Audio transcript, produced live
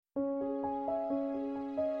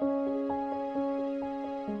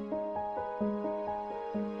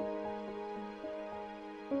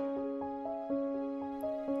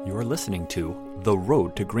You're listening to The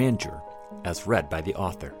Road to Grandeur, as read by the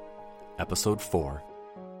author. Episode 4.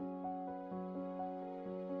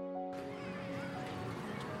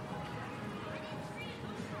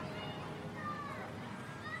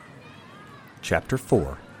 Chapter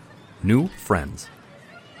 4. New Friends.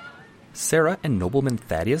 Sarah and nobleman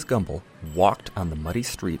Thaddeus Gumble walked on the muddy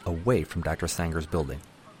street away from Dr. Sanger's building.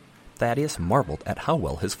 Thaddeus marveled at how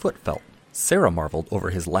well his foot felt. Sarah marveled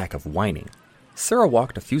over his lack of whining. Sarah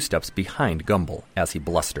walked a few steps behind Gumble as he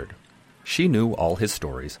blustered. She knew all his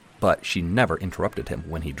stories, but she never interrupted him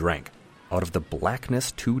when he drank. Out of the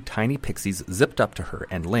blackness, 2 tiny pixies zipped up to her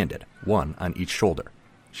and landed, one on each shoulder.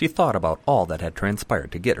 She thought about all that had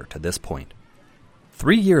transpired to get her to this point.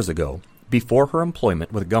 3 years ago, before her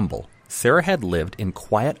employment with Gumble, Sarah had lived in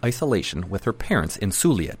quiet isolation with her parents in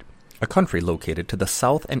Suliad, a country located to the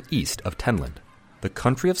south and east of Tenland. The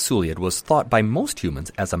country of Suliad was thought by most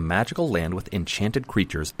humans as a magical land with enchanted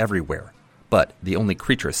creatures everywhere. But the only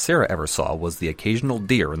creature Sarah ever saw was the occasional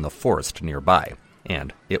deer in the forest nearby,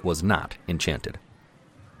 and it was not enchanted.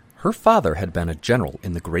 Her father had been a general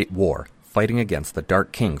in the Great War, fighting against the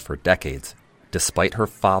Dark King for decades. Despite her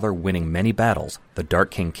father winning many battles, the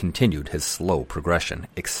Dark King continued his slow progression,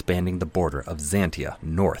 expanding the border of Xantia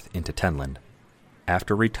north into Tenland.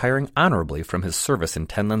 After retiring honorably from his service in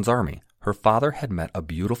Tenland's army, her father had met a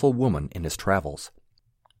beautiful woman in his travels.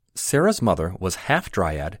 Sarah's mother was half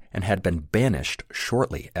dryad and had been banished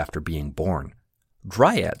shortly after being born.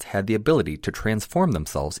 Dryads had the ability to transform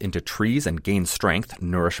themselves into trees and gain strength,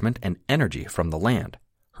 nourishment, and energy from the land.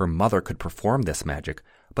 Her mother could perform this magic,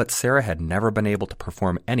 but Sarah had never been able to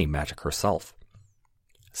perform any magic herself.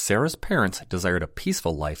 Sarah's parents desired a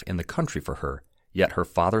peaceful life in the country for her, yet her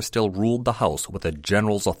father still ruled the house with a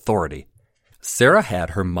general's authority. Sarah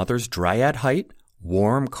had her mother's dryad height,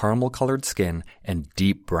 warm caramel-colored skin, and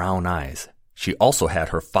deep brown eyes. She also had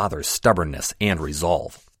her father's stubbornness and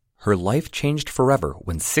resolve. Her life changed forever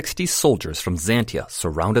when 60 soldiers from Xantia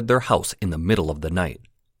surrounded their house in the middle of the night.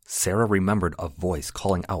 Sarah remembered a voice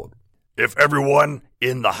calling out, "If everyone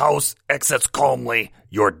in the house exits calmly,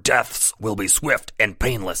 your deaths will be swift and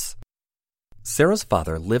painless." Sarah's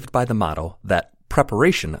father lived by the motto that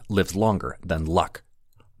preparation lives longer than luck.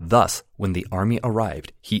 Thus, when the army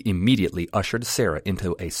arrived, he immediately ushered Sarah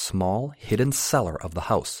into a small, hidden cellar of the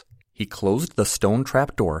house. He closed the stone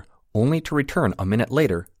trap door, only to return a minute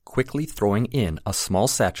later, quickly throwing in a small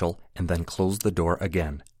satchel and then closed the door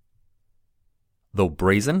again. Though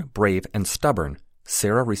brazen, brave, and stubborn,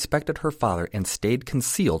 Sarah respected her father and stayed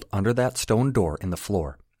concealed under that stone door in the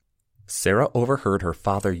floor. Sarah overheard her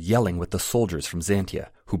father yelling with the soldiers from Xantia,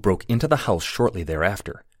 who broke into the house shortly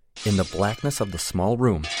thereafter. In the blackness of the small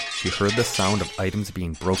room, she heard the sound of items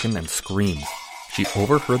being broken and screams. She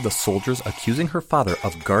overheard the soldiers accusing her father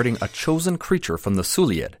of guarding a chosen creature from the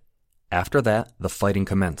Suliad. After that, the fighting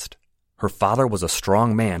commenced. Her father was a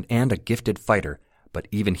strong man and a gifted fighter, but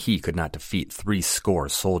even he could not defeat 70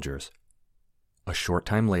 soldiers. A short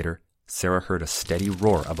time later, Sarah heard a steady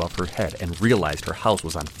roar above her head and realized her house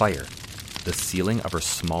was on fire. The ceiling of her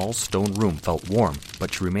small stone room felt warm,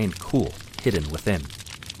 but she remained cool, hidden within.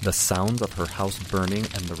 The sounds of her house burning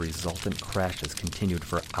and the resultant crashes continued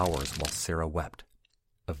for hours while Sarah wept.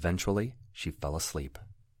 Eventually, she fell asleep.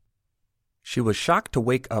 She was shocked to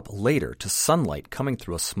wake up later to sunlight coming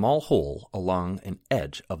through a small hole along an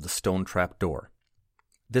edge of the stone trap door.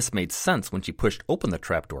 This made sense when she pushed open the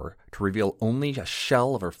trapdoor to reveal only a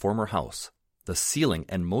shell of her former house. The ceiling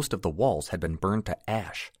and most of the walls had been burned to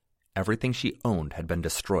ash. Everything she owned had been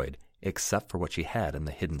destroyed, except for what she had in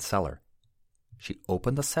the hidden cellar. She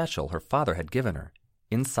opened the satchel her father had given her.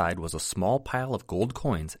 Inside was a small pile of gold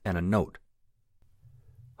coins and a note.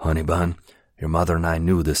 "Honey bun, your mother and I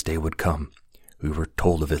knew this day would come. We were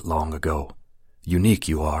told of it long ago. Unique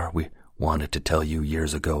you are, we wanted to tell you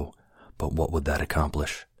years ago. But what would that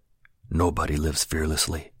accomplish? Nobody lives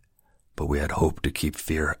fearlessly, but we had hoped to keep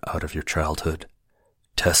fear out of your childhood.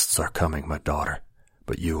 Tests are coming, my daughter,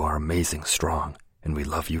 but you are amazing strong, and we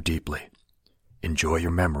love you deeply. Enjoy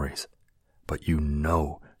your memories, but you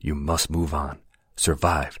know you must move on,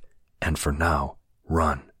 survive, and for now,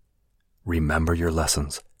 run. Remember your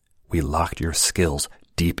lessons. We locked your skills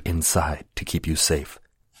deep inside to keep you safe.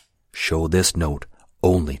 Show this note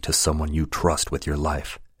only to someone you trust with your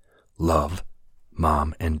life. Love,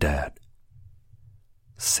 Mom and Dad."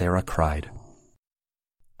 Sarah cried.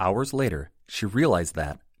 Hours later, she realized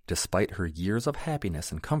that, despite her years of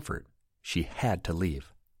happiness and comfort, she had to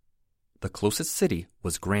leave. The closest city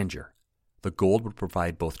was Grandeur. The gold would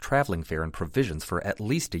provide both traveling fare and provisions for at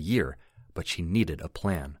least a year, but she needed a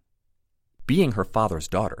plan. Being her father's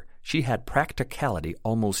daughter, she had practicality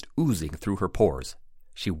almost oozing through her pores.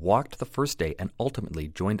 She walked the first day and ultimately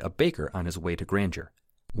joined a baker on his way to Grandeur.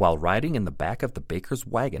 While riding in the back of the baker's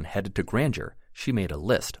wagon headed to Grandeur, she made a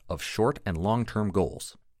list of short and long-term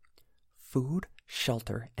goals. Food,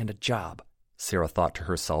 shelter, and a job, Sarah thought to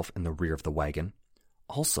herself in the rear of the wagon.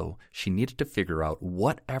 Also, she needed to figure out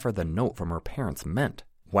whatever the note from her parents meant.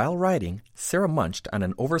 While riding, Sarah munched on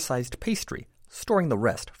an oversized pastry, storing the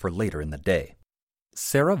rest for later in the day.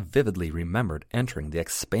 Sarah vividly remembered entering the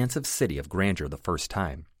expansive city of Grandeur the first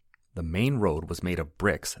time. The main road was made of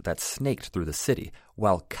bricks that snaked through the city,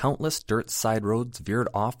 while countless dirt side roads veered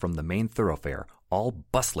off from the main thoroughfare, all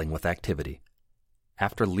bustling with activity.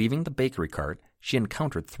 After leaving the bakery cart, she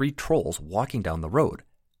encountered 3 trolls walking down the road.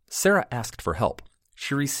 Sarah asked for help.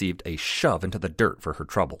 She received a shove into the dirt for her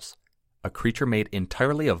troubles. A creature made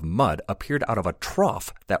entirely of mud appeared out of a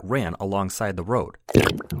trough that ran alongside the road.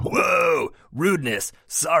 Whoa! Rudeness!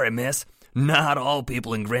 Sorry, miss. Not all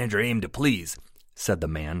people in Grandeur aim to please, said the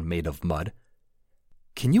man made of mud.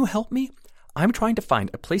 Can you help me? I'm trying to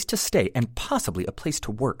find a place to stay and possibly a place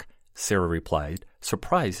to work, Sarah replied,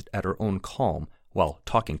 surprised at her own calm while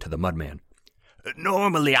talking to the mudman.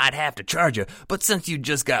 Normally I'd have to charge you, but since you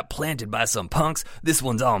just got planted by some punks, this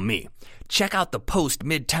one's on me. Check out the post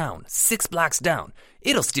midtown, 6 blocks down.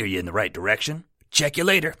 It'll steer you in the right direction. Check you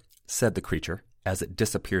later, said the creature as it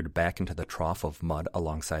disappeared back into the trough of mud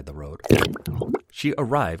alongside the road. She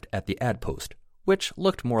arrived at the ad post, which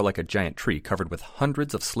looked more like a giant tree covered with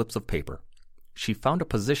hundreds of slips of paper. She found a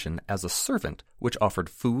position as a servant, which offered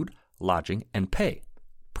food, lodging, and pay.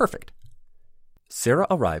 Perfect. Sarah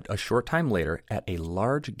arrived a short time later at a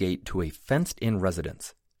large gate to a fenced-in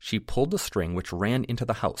residence. She pulled the string which ran into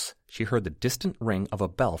the house. She heard the distant ring of a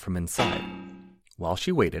bell from inside. While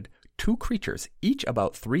she waited, 2 creatures, each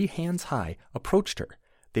about 3 hands high, approached her.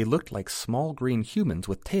 They looked like small green humans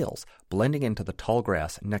with tails, blending into the tall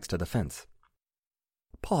grass next to the fence.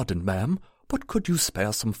 "Pardon, ma'am, but could you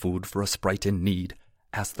spare some food for a sprite in need?"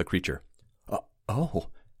 asked the creature. Oh,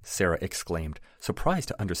 Sarah exclaimed, surprised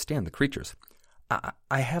to understand the creatures.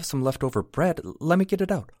 I have some leftover bread. Let me get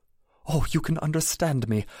it out." "Oh, you can understand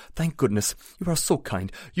me. Thank goodness. You are so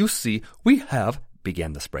kind. You see, we have—"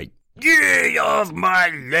 began the sprite. "Get off my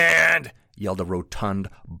land!" yelled a rotund,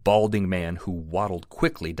 balding man who waddled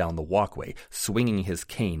quickly down the walkway, swinging his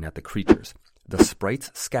cane at the creatures. The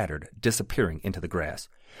sprites scattered, disappearing into the grass.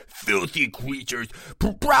 "Filthy creatures,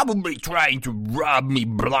 probably trying to rob me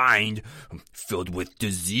blind. Filled with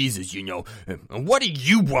diseases, you know. What do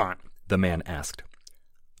you want?" the man asked.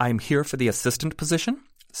 "I'm here for the assistant position,"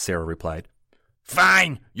 Sarah replied.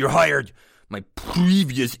 "Fine, you're hired. My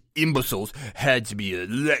previous imbeciles had to be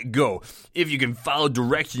let go. If you can follow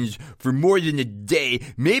directions for more than a day,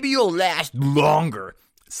 maybe you'll last longer,"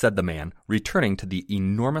 said the man, returning to the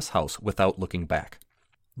enormous house without looking back.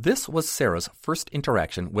 This was Sarah's first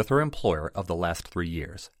interaction with her employer of the last 3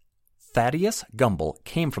 years. Thaddeus Gumble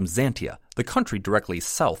came from Xantia, the country directly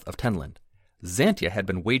south of Tenland. Xantia had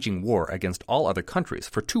been waging war against all other countries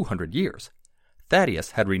for 200 years.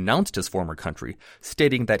 Thaddeus had renounced his former country,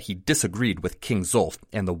 stating that he disagreed with King Zolf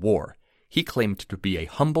and the war. He claimed to be a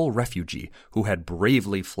humble refugee who had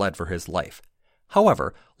bravely fled for his life.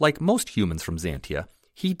 However, like most humans from Xantia,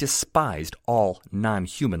 he despised all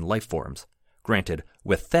non-human life forms. Granted,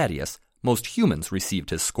 with Thaddeus, most humans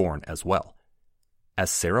received his scorn as well.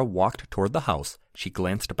 As Sarah walked toward the house, she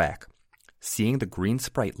glanced back. Seeing the green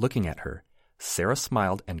sprite looking at her, Sarah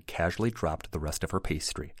smiled and casually dropped the rest of her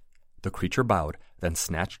pastry. The creature bowed, then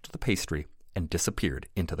snatched the pastry and disappeared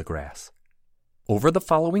into the grass. Over the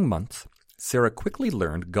following months, Sarah quickly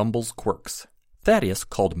learned Gumble's quirks. Thaddeus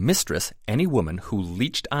called mistress any woman who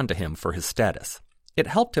leeched onto him for his status. It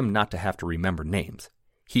helped him not to have to remember names.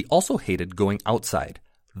 He also hated going outside.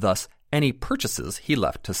 Thus, any purchases he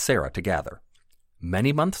left to Sarah to gather.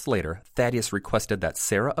 Many months later, Thaddeus requested that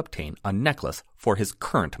Sarah obtain a necklace for his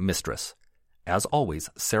current mistress. As always,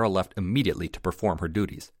 Sarah left immediately to perform her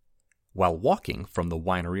duties. While walking from the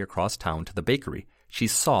winery across town to the bakery, she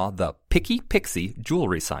saw the Pixie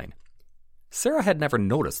jewelry sign. Sarah had never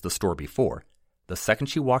noticed the store before. The second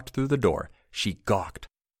she walked through the door, she gawked.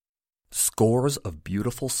 Scores of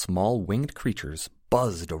beautiful small winged creatures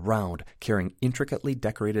buzzed around, carrying intricately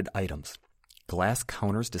decorated items. Glass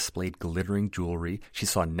counters displayed glittering jewelry. She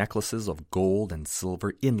saw necklaces of gold and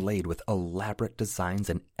silver inlaid with elaborate designs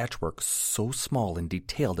and etchwork so small and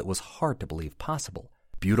detailed it was hard to believe possible.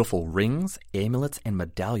 Beautiful rings, amulets, and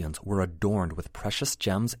medallions were adorned with precious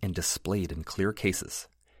gems and displayed in clear cases.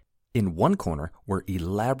 In one corner were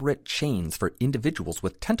elaborate chains for individuals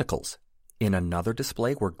with tentacles. In another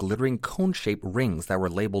display were glittering cone-shaped rings that were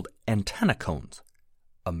labeled antenna cones.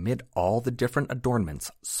 Amid all the different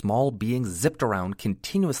adornments, small beings zipped around,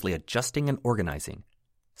 continuously adjusting and organizing.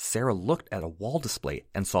 Sarah looked at a wall display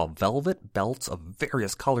and saw velvet belts of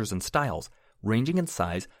various colors and styles, ranging in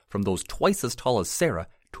size from those twice as tall as Sarah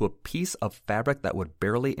to a piece of fabric that would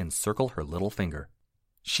barely encircle her little finger.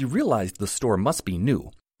 She realized the store must be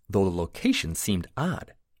new, though the location seemed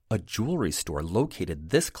odd. A jewelry store located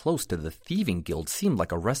this close to the thieving guild seemed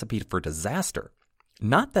like a recipe for disaster.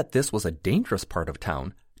 Not that this was a dangerous part of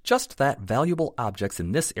town, just that valuable objects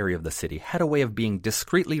in this area of the city had a way of being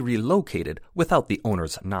discreetly relocated without the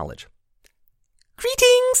owner's knowledge.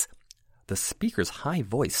 "Greetings!" The speaker's high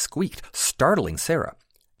voice squeaked, startling Sarah.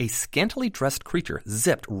 A scantily dressed creature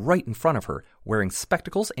zipped right in front of her, wearing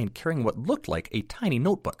spectacles and carrying what looked like a tiny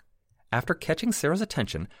notebook. After catching Sarah's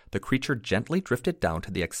attention, the creature gently drifted down to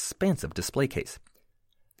the expansive display case.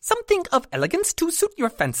 "Something of elegance to suit your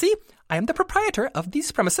fancy. I am the proprietor of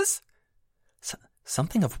these premises."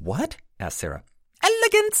 Something of what? Asked Sarah.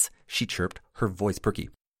 "Elegance," she chirped, her voice perky.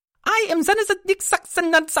 I am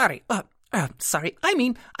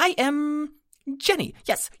I am Jenny.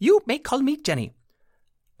 Yes, you may call me Jenny.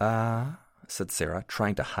 Said Sarah,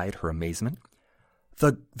 trying to hide her amazement.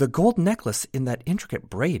 The gold necklace in that intricate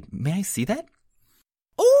braid, may I see that?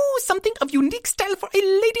 "Oh, something of unique style for a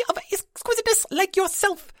lady of exquisiteness like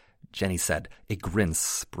yourself," Jenny said, a grin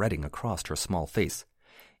spreading across her small face.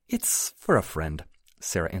 "It's for a friend,"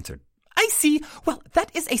 Sarah answered. "I see. Well,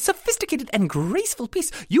 that is a sophisticated and graceful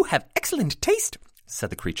piece. You have excellent taste," said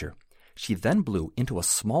the creature. She then blew into a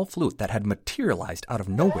small flute that had materialized out of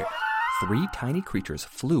nowhere. 3 tiny creatures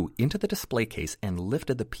flew into the display case and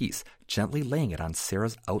lifted the piece, gently laying it on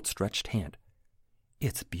Sarah's outstretched hand.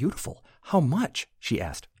 "It's beautiful. How much?" she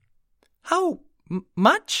asked. "How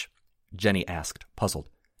much?" Jenny asked, puzzled.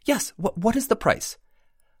 "Yes, what is the price?"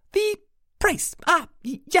 "The price.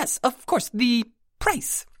 Yes, of course, the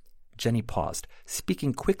price." Jenny paused,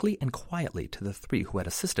 speaking quickly and quietly to the 3 who had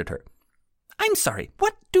assisted her. "I'm sorry,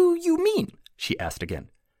 what do you mean?" she asked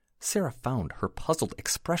again. Sarah found her puzzled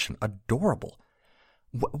expression adorable.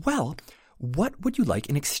 Well, what would you like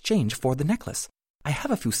in exchange for the necklace? I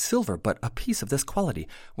have a few silver, but a piece of this quality,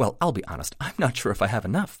 well, I'll be honest, I'm not sure if I have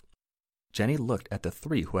enough." Jenny looked at the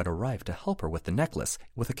 3 who had arrived to help her with the necklace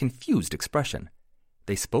with a confused expression.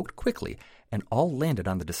 They spoke quickly, and all landed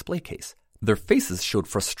on the display case. Their faces showed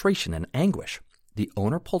frustration and anguish. The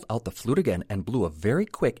owner pulled out the flute again and blew a very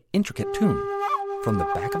quick, intricate tune. From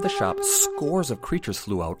the back of the shop, scores of creatures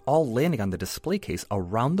flew out, all landing on the display case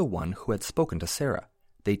around the one who had spoken to Sarah.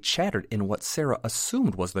 They chattered in what Sarah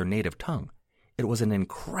assumed was their native tongue. It was an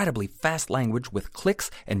incredibly fast language with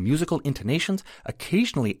clicks and musical intonations,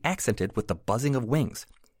 occasionally accented with the buzzing of wings.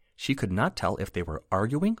 She could not tell if they were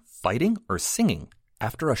arguing, fighting, or singing.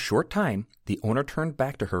 After a short time, the owner turned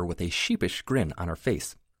back to her with a sheepish grin on her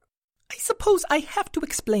face. "I suppose I have to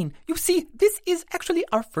explain. You see, this is actually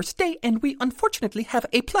our first day, and we unfortunately have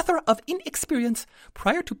a plethora of inexperience.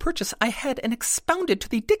 Prior to purchase, I had and expounded to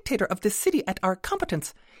the dictator of this city at our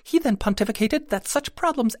competence. He then pontificated that such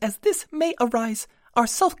problems as this may arise. Our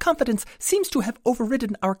self-confidence seems to have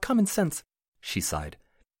overridden our common sense." She sighed.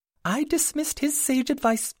 "I dismissed his sage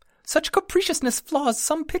advice. Such capriciousness flaws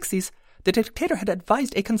some pixies. The dictator had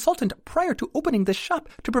advised a consultant prior to opening this shop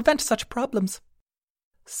to prevent such problems."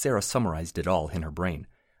 Sarah summarized it all in her brain.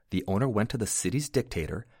 The owner went to the city's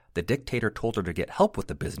dictator. The dictator told her to get help with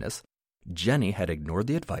the business. Jenny had ignored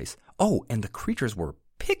the advice. Oh, and the creatures were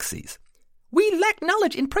pixies. "We lack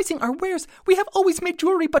knowledge in pricing our wares. We have always made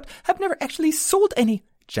jewelry, but have never actually sold any,"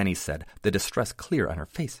 Jenny said, the distress clear on her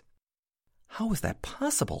face. "How is that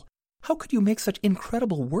possible? How could you make such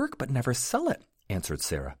incredible work but never sell it?" answered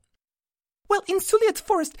Sarah. "Well, in Suliat's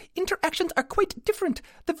forest, interactions are quite different.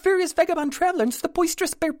 The various vagabond travelers, the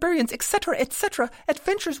boisterous barbarians, etc.,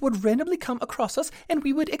 adventurers would randomly come across us, and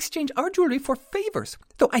we would exchange our jewelry for favors.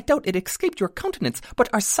 Though I doubt it escaped your countenance,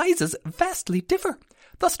 but our sizes vastly differ.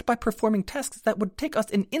 Thus, by performing tasks that would take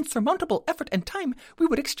us an insurmountable effort and time, we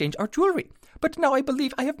would exchange our jewelry. But now I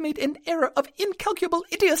believe I have made an error of incalculable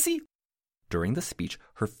idiocy." During the speech,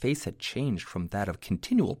 her face had changed from that of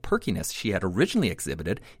continual perkiness she had originally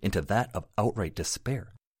exhibited into that of outright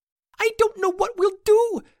despair. "I don't know what we'll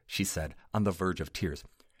do," she said, on the verge of tears.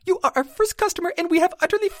 "You are our first customer, and we have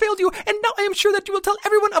utterly failed you, and now I am sure that you will tell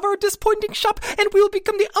everyone of our disappointing shop, and we will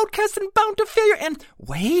become the outcasts and bound to failure, and—"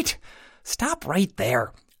 "Wait! Stop right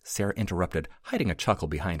there," Sarah interrupted, hiding a chuckle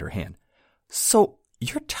behind her hand. "So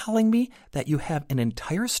you're telling me that you have an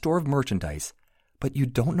entire store of merchandise, but you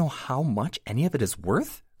don't know how much any of it is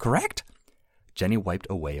worth, correct?" Jenny wiped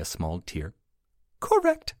away a small tear.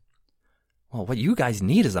 "Correct." "Well, what you guys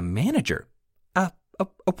need is a manager." A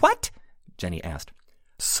what?" Jenny asked.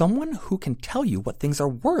 Someone who can tell you what things are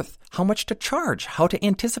worth, how much to charge, how to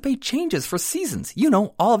anticipate changes for seasons. You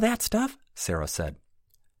know, all that stuff, Sarah said.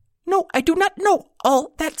 No, I do not know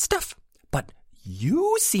all that stuff. But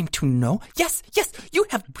you seem to know. Yes, you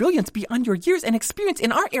have brilliance beyond your years and experience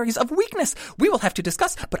in our areas of weakness. We will have to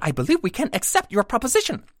discuss, but I believe we can accept your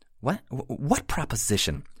proposition. What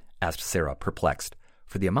proposition? Asked Sarah, perplexed.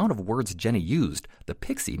 For the amount of words Jenny used, the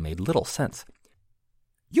pixie made little sense.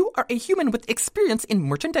 You are a human with experience in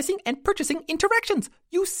merchandising and purchasing interactions.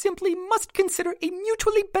 You simply must consider a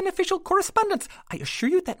mutually beneficial correspondence. I assure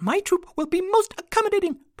you that my troop will be most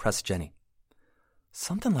accommodating, pressed Jenny.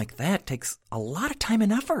 Something like that takes a lot of time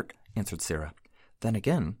and effort, answered Sarah. Then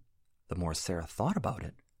again, the more Sarah thought about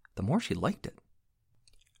it, the more she liked it.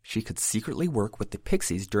 She could secretly work with the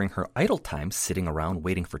pixies during her idle time sitting around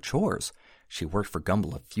waiting for chores. She worked for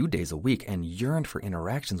Gumble a few days a week and yearned for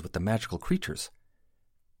interactions with the magical creatures.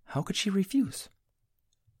 How could she refuse?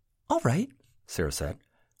 All right, Sarah said.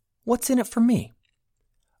 What's in it for me?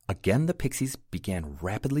 Again the pixies began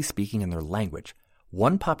rapidly speaking in their language.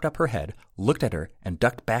 One popped up her head, looked at her, and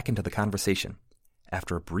ducked back into the conversation.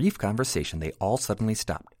 After a brief conversation, they all suddenly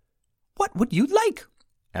stopped. What would you like?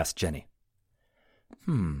 Asked Jenny.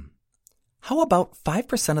 How about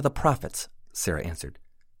 5% of the profits? Sarah answered.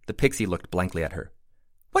 The pixie looked blankly at her.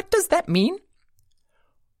 What does that mean?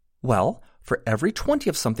 Well, for every 20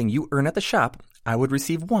 of something you earn at the shop, I would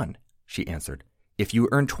receive 1, she answered. If you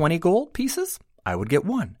earn 20 gold pieces, I would get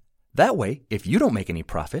 1. That way, if you don't make any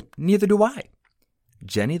profit, neither do I.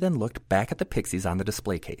 Jenny then looked back at the pixies on the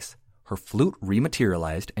display case. Her flute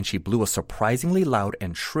rematerialized, and she blew a surprisingly loud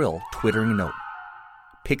and shrill, twittering note.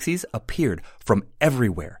 Pixies appeared from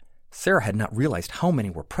everywhere. Sarah had not realized how many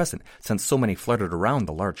were present, since so many fluttered around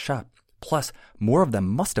the large shop. Plus, more of them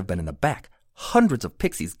must have been in the back. Hundreds of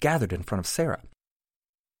pixies gathered in front of Sarah.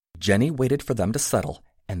 Jenny waited for them to settle,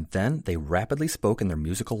 and then they rapidly spoke in their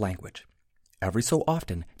musical language. Every so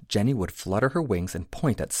often, Jenny would flutter her wings and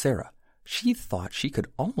point at Sarah. She thought she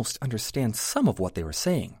could almost understand some of what they were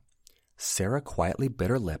saying. Sarah quietly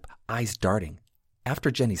bit her lip, eyes darting.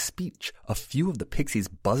 After Jenny's speech, a few of the pixies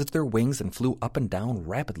buzzed their wings and flew up and down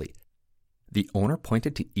rapidly. The owner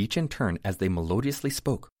pointed to each in turn as they melodiously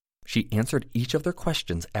spoke. She answered each of their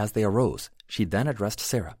questions as they arose. She then addressed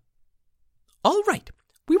Sarah. All right,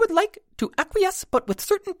 we would like to acquiesce, but with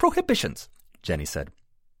certain prohibitions, Jenny said.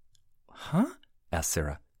 Huh? Asked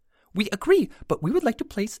Sarah. We agree, but we would like to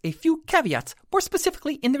place a few caveats, more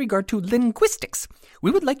specifically in regard to linguistics.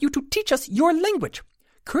 We would like you to teach us your language.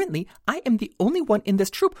 Currently, I am the only one in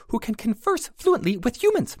this troop who can converse fluently with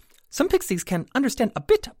humans. Some pixies can understand a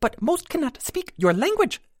bit, but most cannot speak your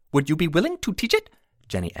language. Would you be willing to teach it?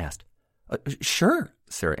 Jenny asked. Sure,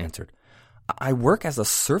 Sarah answered. I work as a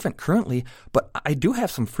servant currently, but I do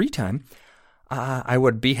have some free time. I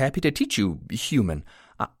would be happy to teach you human.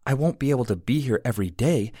 I won't be able to be here every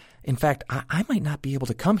day. In fact, I might not be able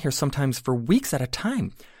to come here sometimes for weeks at a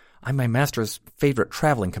time. I'm my master's favorite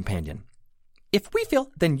traveling companion. If we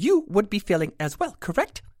fail, then you would be failing as well,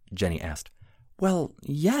 correct? Jenny asked. Well,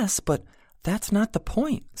 yes, but that's not the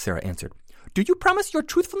point, Sarah answered. Do you promise your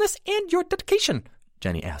truthfulness and your dedication?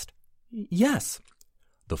 Jenny asked. Yes.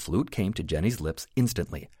 The flute came to Jenny's lips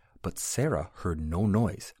instantly, but Sarah heard no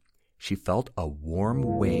noise. She felt a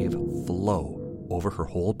warm wave flow over her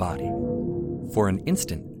whole body. For an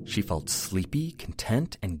instant, she felt sleepy,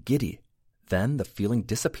 content, and giddy. Then the feeling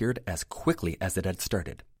disappeared as quickly as it had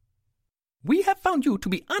started. We have found you to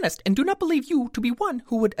be honest and do not believe you to be one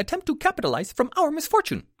who would attempt to capitalize from our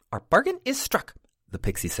misfortune. Our bargain is struck, the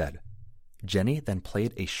pixie said. Jenny then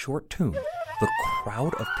played a short tune. The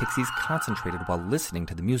crowd of pixies concentrated while listening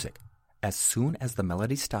to the music. As soon as the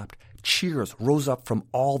melody stopped, cheers rose up from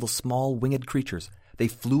all the small winged creatures. They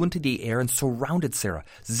flew into the air and surrounded Sarah,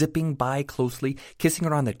 zipping by closely, kissing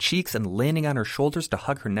her on the cheeks and landing on her shoulders to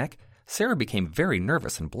hug her neck. Sarah became very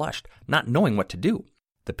nervous and blushed, not knowing what to do.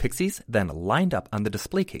 The pixies then lined up on the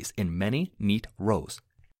display case in many neat rows.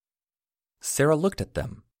 Sarah looked at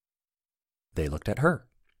them. They looked at her.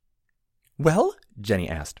 Well, Jenny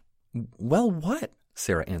asked. Well, what?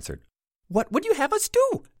 Sarah answered. What would you have us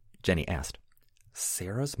do? Jenny asked.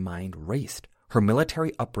 Sarah's mind raced. Her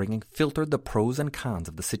military upbringing filtered the pros and cons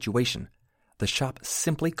of the situation. The shop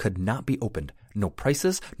simply could not be opened. No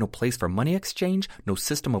prices, no place for money exchange, no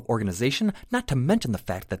system of organization, not to mention the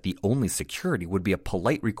fact that the only security would be a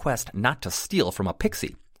polite request not to steal from a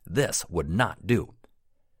pixie. This would not do.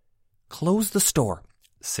 Close the store,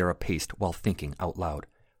 Sarah paced while thinking out loud.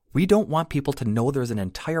 We don't want people to know there's an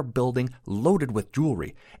entire building loaded with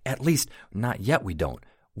jewelry. At least, not yet we don't.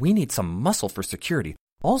 We need some muscle for security.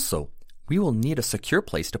 Also, we will need a secure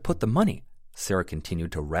place to put the money. Sarah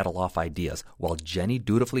continued to rattle off ideas while Jenny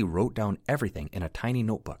dutifully wrote down everything in a tiny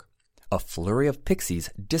notebook. A flurry of pixies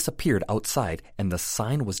disappeared outside, and the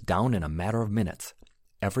sign was down in a matter of minutes.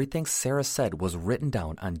 Everything Sarah said was written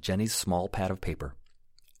down on Jenny's small pad of paper.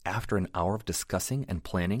 After an hour of discussing and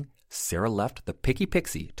planning, Sarah left the picky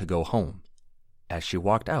pixie to go home. As she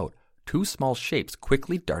walked out, 2 small shapes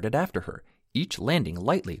quickly darted after her, each landing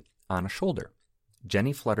lightly on a shoulder.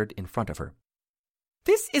 Jenny fluttered in front of her.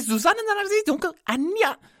 This is Susanna Dunkel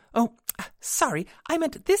Anya. Oh, sorry, I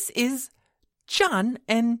meant this is John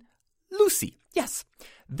and Lucy. Yes,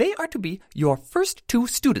 they are to be your first 2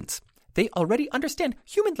 students. They already understand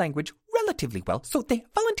human language relatively well, so they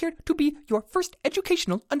volunteered to be your first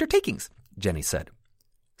educational undertakings, Jenny said.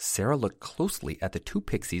 Sarah looked closely at the 2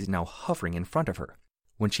 pixies now hovering in front of her.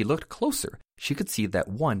 When she looked closer, she could see that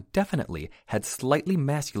one definitely had slightly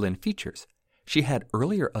masculine features. She had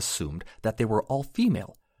earlier assumed that they were all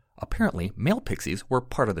female. Apparently, male pixies were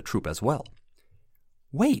part of the troop as well.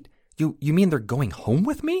 Wait, you mean they're going home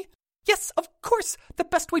with me? Yes, of course. The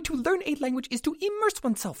best way to learn a language is to immerse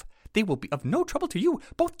oneself. They will be of no trouble to you.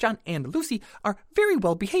 Both John and Lucy are very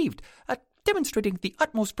well behaved, demonstrating the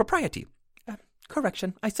utmost propriety.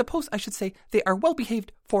 Correction, I suppose I should say they are well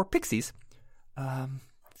behaved for pixies.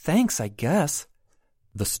 Thanks, I guess.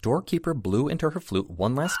 The storekeeper blew into her flute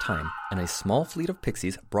one last time, and a small fleet of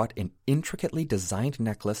pixies brought an intricately designed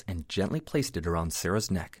necklace and gently placed it around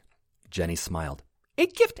Sarah's neck. Jenny smiled. A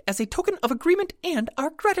gift as a token of agreement and our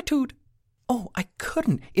gratitude. Oh, I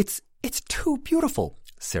couldn't. It's too beautiful,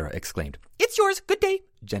 Sarah exclaimed. It's yours. Good day,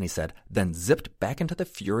 Jenny said, then zipped back into the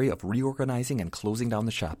fury of reorganizing and closing down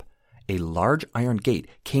the shop. A large iron gate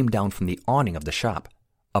came down from the awning of the shop.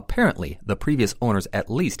 Apparently, the previous owners at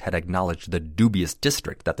least had acknowledged the dubious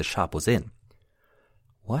district that the shop was in.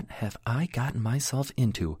 What have I gotten myself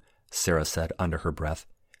into? Sarah said under her breath.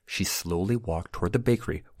 She slowly walked toward the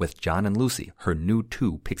bakery with John and Lucy, her new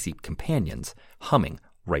 2 pixie companions, humming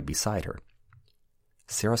right beside her.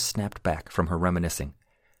 Sarah snapped back from her reminiscing.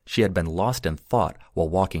 She had been lost in thought while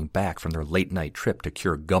walking back from their late-night trip to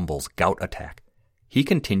cure Gumbel's gout attack. He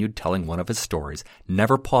continued telling one of his stories,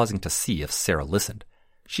 never pausing to see if Sarah listened.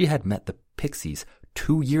 She had met the pixies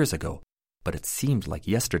 2 years ago, but it seemed like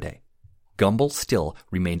yesterday. Gumbel still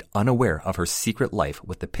remained unaware of her secret life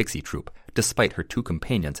with the pixie troop, despite her 2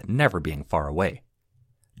 companions never being far away.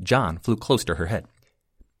 John flew close to her head.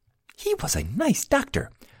 He was a nice doctor.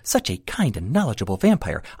 Such a kind and knowledgeable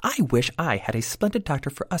vampire. I wish I had a splendid doctor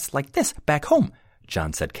for us like this back home,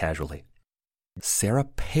 John said casually. Sarah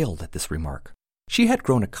paled at this remark. She had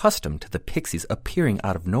grown accustomed to the pixies appearing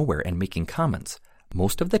out of nowhere and making comments.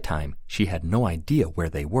 Most of the time, she had no idea where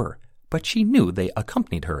they were, but she knew they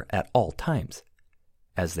accompanied her at all times.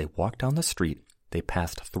 As they walked down the street, they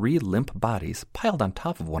passed 3 limp bodies piled on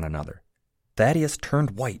top of one another. Thaddeus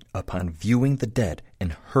turned white upon viewing the dead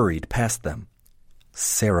and hurried past them.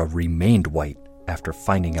 Sarah remained white after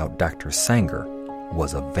finding out Dr. Sanger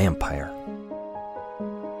was a vampire.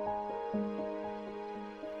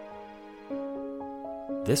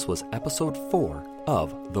 This was episode 4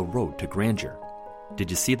 of The Road to Grandeur. Did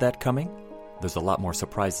you see that coming? There's a lot more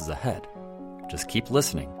surprises ahead. Just keep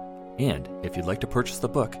listening. And if you'd like to purchase the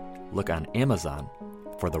book, look on Amazon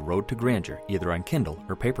for The Road to Grandeur, either on Kindle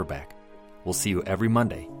or paperback. We'll see you every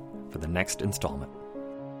Monday for the next installment.